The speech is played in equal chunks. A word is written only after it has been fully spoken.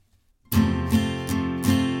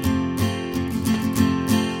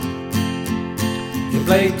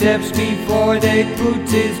play taps before they put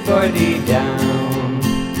his body down.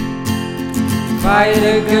 Fired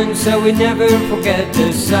a gun so we never forget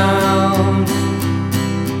the sound.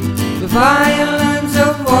 The violence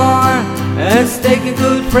of war has taken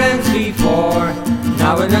good friends before.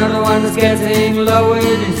 Now another one is getting lowered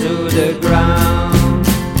into the ground.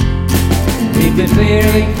 We've been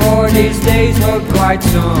fearing for these days for quite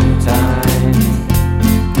some time,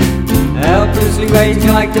 helplessly waiting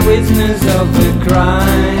like the witness of a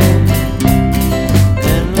crime.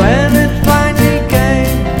 And when it finally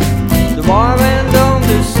came, the war went on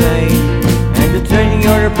the same, and the training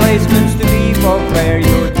your replacements to be for where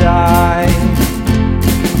you die.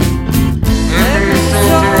 Every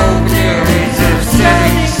soldier is a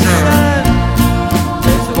setting sun.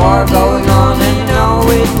 There's a war going on and you know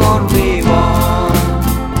it won't be won.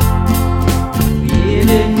 We hear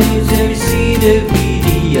the news and we see the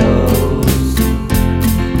videos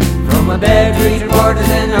from a bad reporters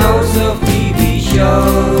and hosts of TV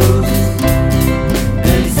shows.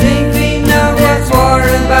 And we think we know what's war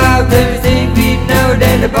about, and we think we know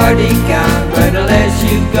that the body count. But unless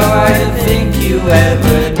you go, I don't think you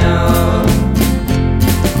ever know.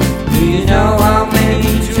 Do you know how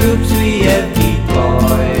many troops we have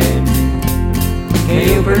deployed? Can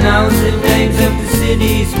you pronounce the names of the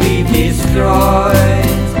cities we've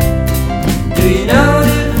destroyed? Do you know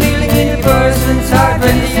the feeling in a person's heart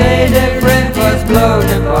when they say their friend was blown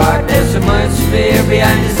apart? There's so much fear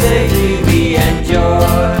behind the safety we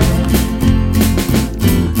enjoy.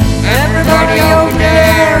 Everybody over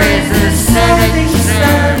there is a setting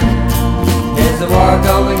sun. There's a war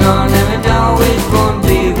going on and we know it won't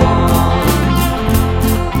be won.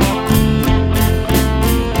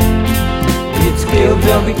 It's killed,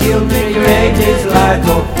 don't be killed, make your hate this life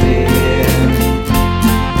of fear.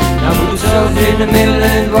 Now put the soldier in the middle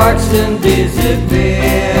and watch them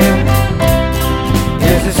disappear.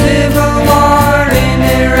 There's a civil war in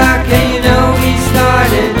Iraq and you know we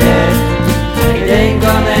started that. It ain't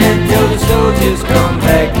gonna end till the soldiers come